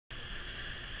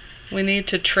we need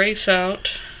to trace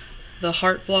out the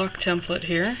heart block template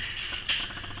here.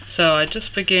 So I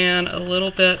just began a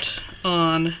little bit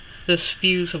on this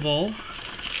Fusible.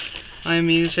 I'm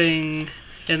using,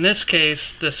 in this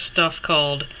case, this stuff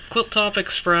called Quilt Top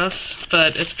Express,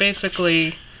 but it's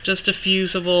basically just a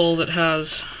Fusible that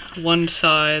has one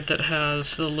side that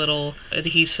has the little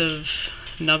adhesive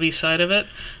nubby side of it.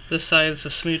 This side is the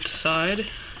smooth side.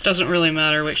 Doesn't really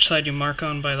matter which side you mark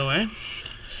on, by the way.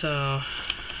 So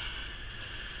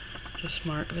just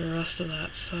mark the rest of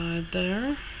that side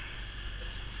there.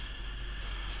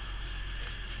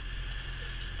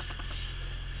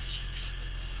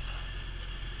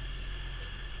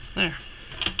 There.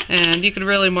 And you could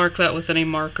really mark that with any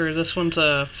marker. This one's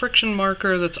a Frixion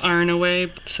marker that's iron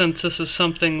away. Since this is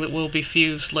something that will be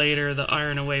fused later, the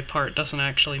iron away part doesn't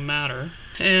actually matter.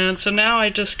 And so now I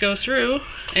just go through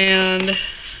and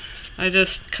I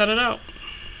just cut it out.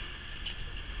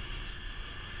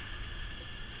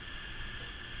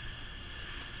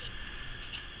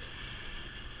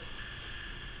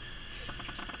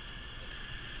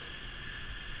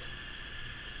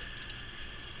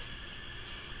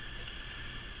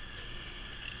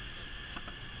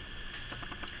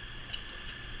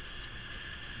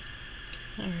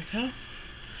 There we go.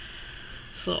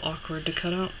 It's a little awkward to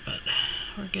cut out, but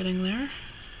we're getting there.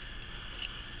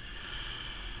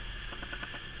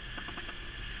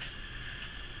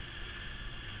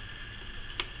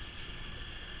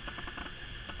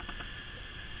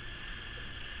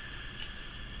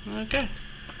 Okay.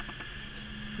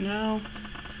 Now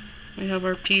we have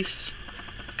our piece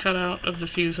cut out of the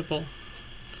Fusible.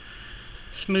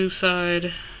 Smooth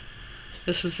side.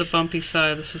 This is the bumpy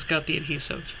side. This has got the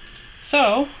adhesive.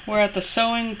 So, we're at the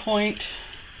sewing point,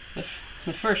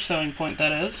 the first sewing point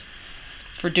that is,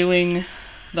 for doing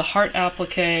the heart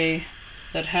applique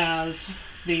that has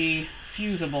the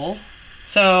Fusible.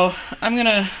 So, I'm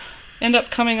gonna end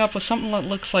up coming up with something that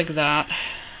looks like that.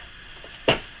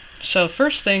 So,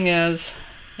 first thing is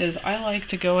I like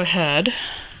to go ahead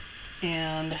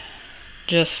and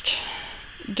just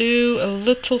do a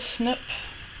little snip.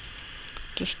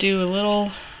 Just do a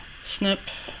little snip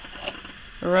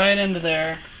right into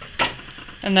there,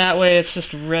 and that way it's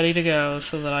just ready to go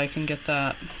so that I can get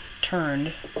that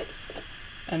turned.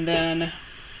 And then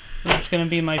that's going to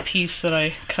be my piece that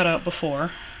I cut out before.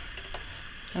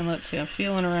 And let's see, I'm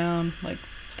feeling around, like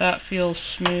that feels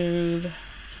smooth.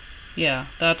 Yeah,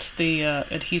 that's the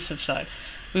adhesive side.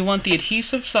 We want the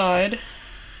adhesive side,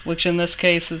 which in this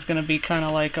case is going to be kind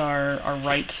of like our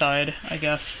right side, I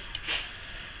guess,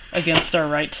 against our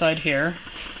right side here.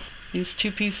 These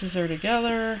two pieces are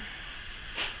together,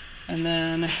 and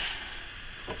then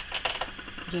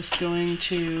just going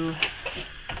to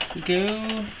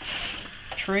go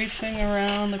tracing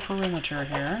around the perimeter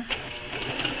here.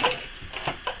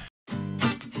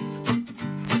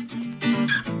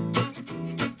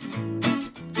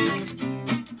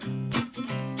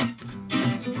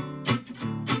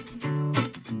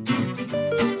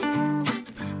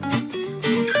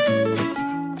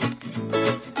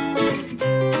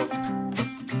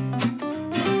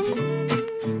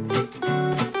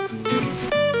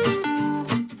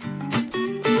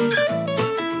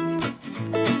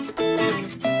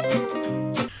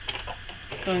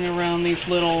 Going around these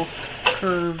little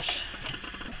curves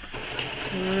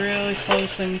really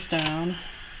slows things down.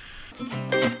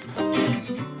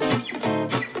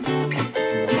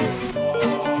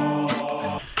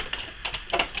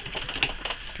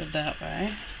 Good that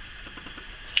way.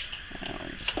 Now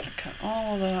we're just going to cut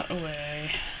all of that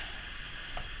away.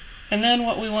 And then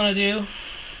what we want to do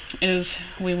is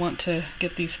we want to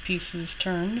get these pieces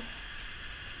turned.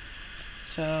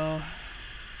 So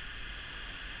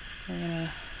we're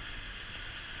gonna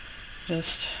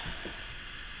just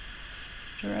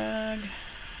drag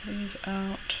these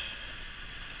out.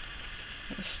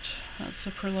 That's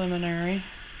the preliminary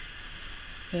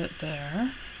bit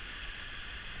there.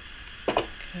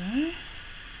 Okay.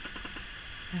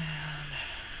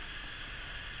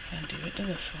 And do it to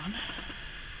this one.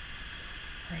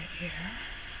 Right here.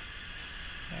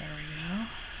 There we go.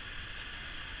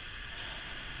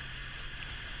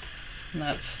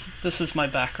 And this is my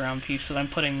background piece that I'm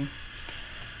putting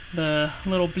the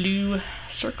little blue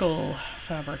circle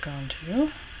fabric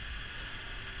onto.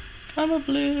 Kind of a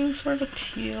blue, sort of a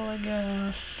teal, I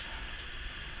guess.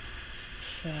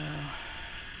 So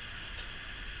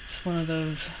it's one of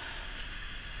those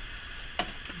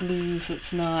blues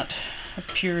that's not a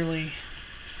purely,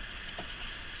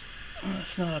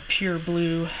 it's not a pure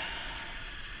blue,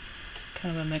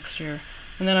 kind of a mixture.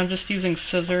 And then I'm just using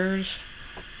scissors.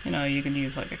 You know, you can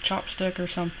use like a chopstick or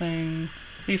something.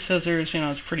 these scissors, you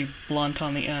know, it's pretty blunt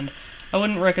on the end. I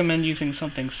wouldn't recommend using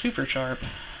something super sharp,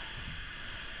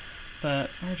 but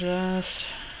we're just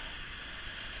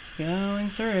going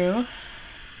through.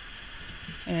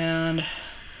 And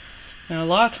a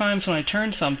lot of times when I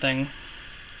turn something,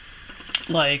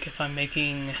 like if I'm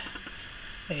making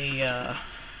a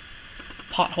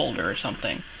pot holder or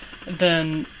something,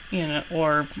 then, you know,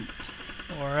 or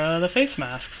the face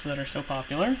masks that are so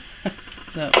popular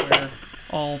that we're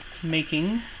all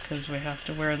making because we have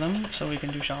to wear them so we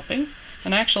can do shopping.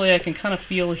 And actually I can kind of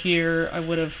feel here I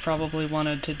would have probably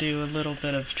wanted to do a little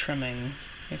bit of trimming,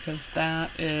 because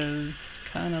that is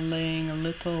kind of laying a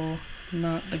little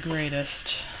not the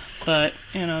greatest. But,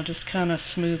 you know, just kind of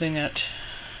smoothing it.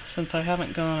 Since I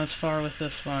haven't gone as far with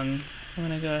this one, I'm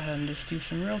going to go ahead and just do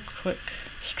some real quick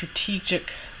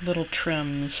strategic little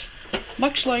trims.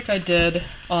 Much like I did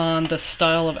on the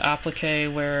style of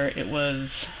applique where it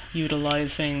was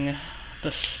utilizing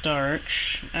the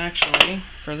starch. Actually,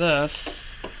 for this,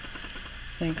 I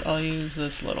think I'll use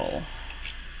this little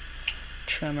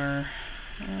trimmer.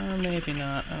 Or maybe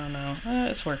not, I don't know.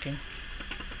 It's working.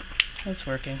 It's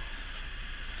working.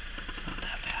 Not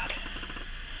that bad.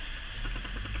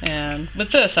 And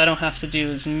with this, I don't have to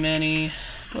do as many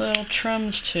little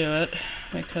trims to it,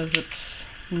 because it's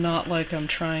not like I'm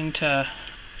trying to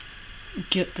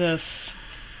get this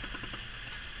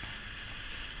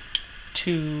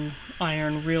to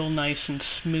iron real nice and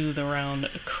smooth around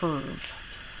a curve,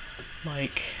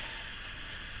 like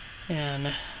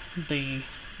in the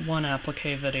one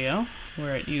applique video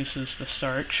where it uses the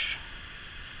starch.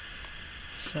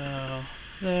 So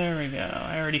there we go.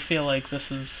 I already feel like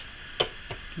this is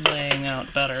laying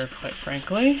out better, quite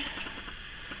frankly.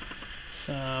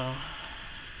 So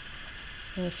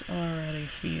this already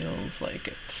feels like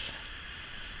it's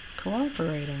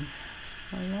cooperating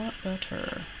a lot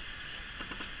better.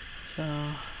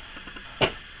 So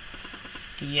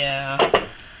yeah,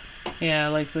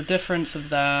 like the difference of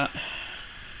that,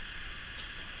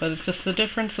 but it's just the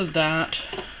difference of that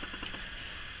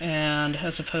and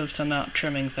as opposed to not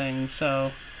trimming things.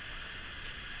 So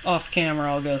off camera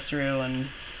I'll go through and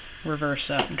reverse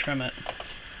that and trim it,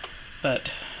 but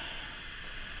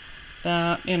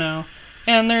that, you know,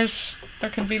 and there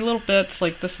can be little bits,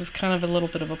 like this is kind of a little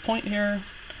bit of a point here,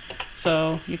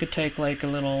 so you could take like a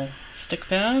little stick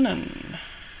pin and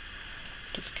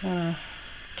just kind of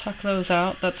tuck those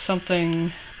out. That's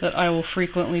something that I will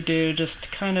frequently do,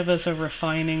 just kind of as a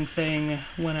refining thing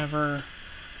whenever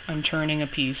I'm turning a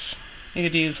piece. You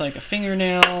could use like a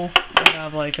fingernail. I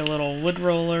have like a little wood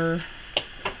roller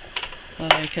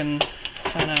that I can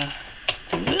kind of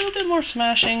do a little bit more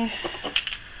smashing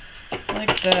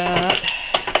like that.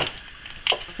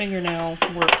 Fingernail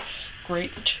works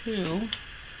great too.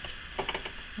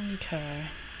 Okay.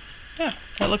 Yeah,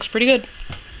 that looks pretty good.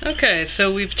 Okay,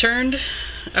 so we've turned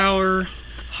our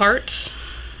hearts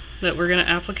that we're going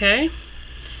to applique.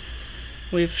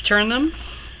 We've turned them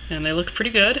and they look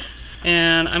pretty good.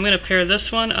 And I'm going to pair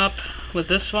this one up with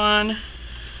this one,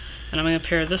 and I'm going to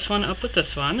pair this one up with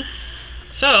this one.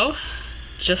 So,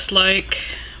 just like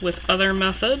with other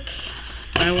methods,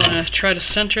 I want to try to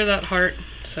center that heart,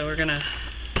 so we're going to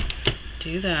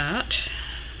do that.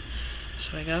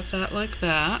 So I got that like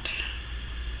that.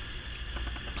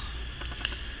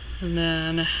 And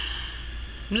then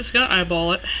I'm just going to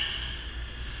eyeball it.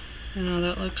 You know,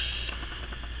 that looks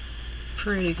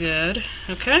pretty good.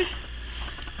 Okay.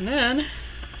 And then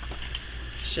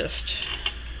it's just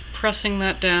pressing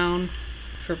that down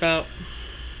for about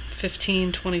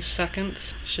 15-20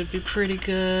 seconds. Should be pretty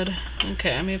good.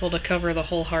 Okay, I'm able to cover the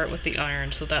whole heart with the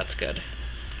iron, so that's good.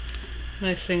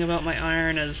 Nice thing about my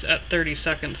iron is at 30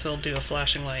 seconds it'll do a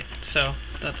flashing light, so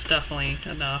that's definitely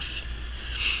enough.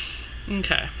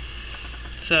 Okay,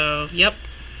 so yep,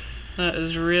 that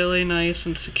is really nice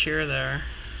and secure there.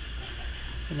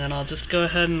 And then I'll just go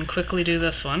ahead and quickly do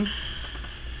this one.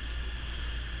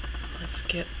 Let's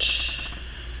get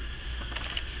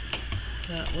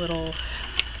that little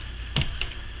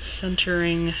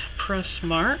centering press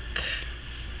mark.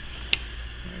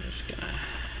 We're just gonna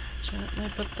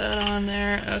gently put that on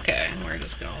there. Okay, we're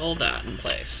just gonna hold that in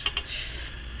place.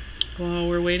 While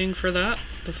we're waiting for that,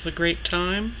 this is a great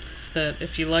time that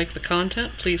if you like the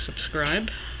content, please subscribe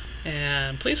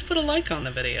and please put a like on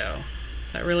the video.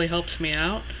 That really helps me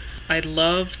out. I'd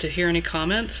love to hear any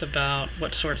comments about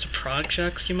what sorts of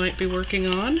projects you might be working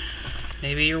on.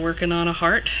 Maybe you're working on a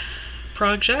heart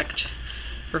project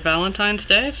for Valentine's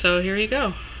Day, so here you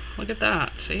go. Look at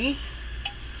that, see?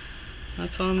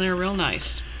 That's on there real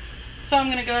nice. So I'm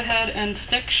gonna go ahead and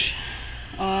stitch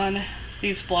on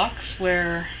these blocks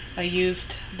where I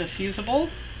used the Fusible.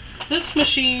 This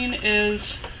machine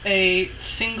is a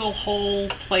single hole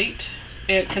plate.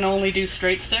 It can only do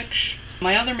straight stitch.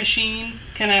 My other machine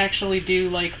can actually do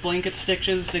like blanket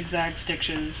stitches, zigzag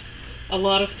stitches. A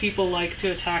lot of people like to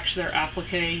attach their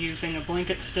applique using a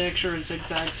blanket stitch or a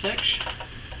zigzag stitch.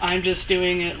 I'm just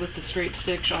doing it with the straight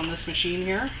stitch on this machine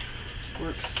here.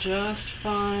 Works just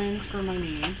fine for my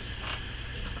needs.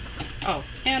 Oh,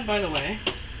 and by the way,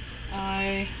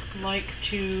 I like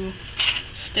to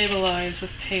stabilize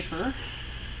with paper.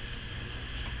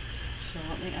 So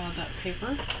let me add that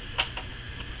paper.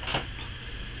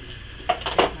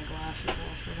 Take my glasses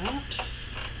off for that.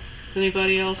 Does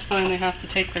anybody else find they have to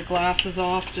take their glasses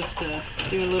off just to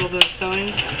do a little bit of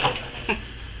sewing?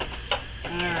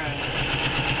 Alright.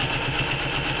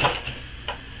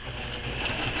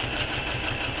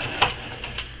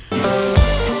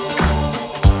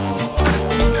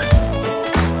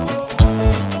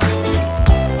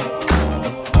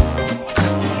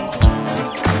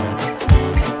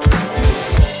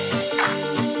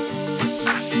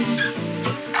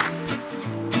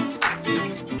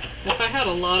 If I had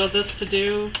a lot of this to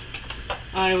do,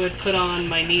 I would put on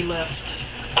my knee lift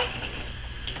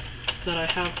that I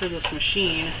have for this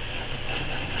machine.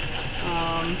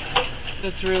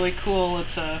 It's really cool.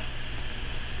 It's a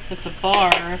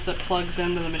bar that plugs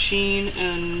into the machine,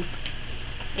 and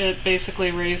it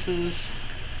basically raises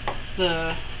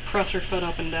the presser foot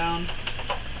up and down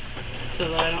so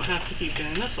that I don't have to keep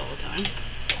doing this all the time.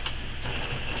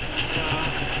 So,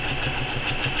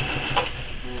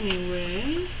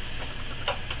 anyway.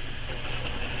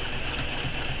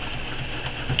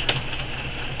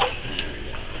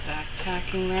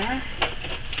 Tacking there,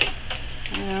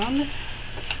 and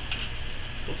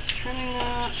just trimming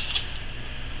that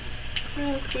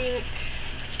real quick.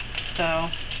 So,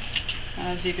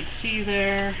 as you can see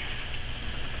there,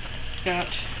 it's got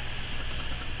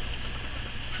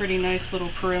pretty nice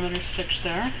little perimeter stitch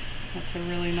there. That's a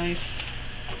really nice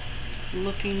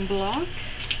looking block,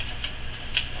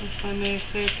 if I may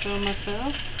say so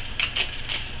myself.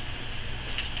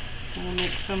 That'll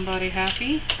make somebody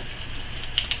happy.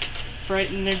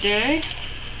 Brighten their day.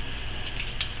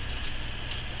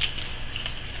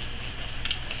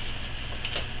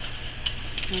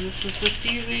 And this is just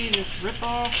easy, just rip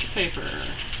off the paper.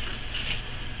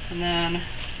 And then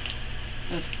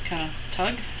just kind of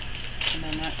tug, and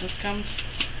then that just comes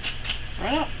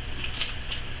right up.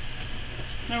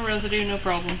 No residue, no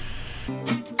problem.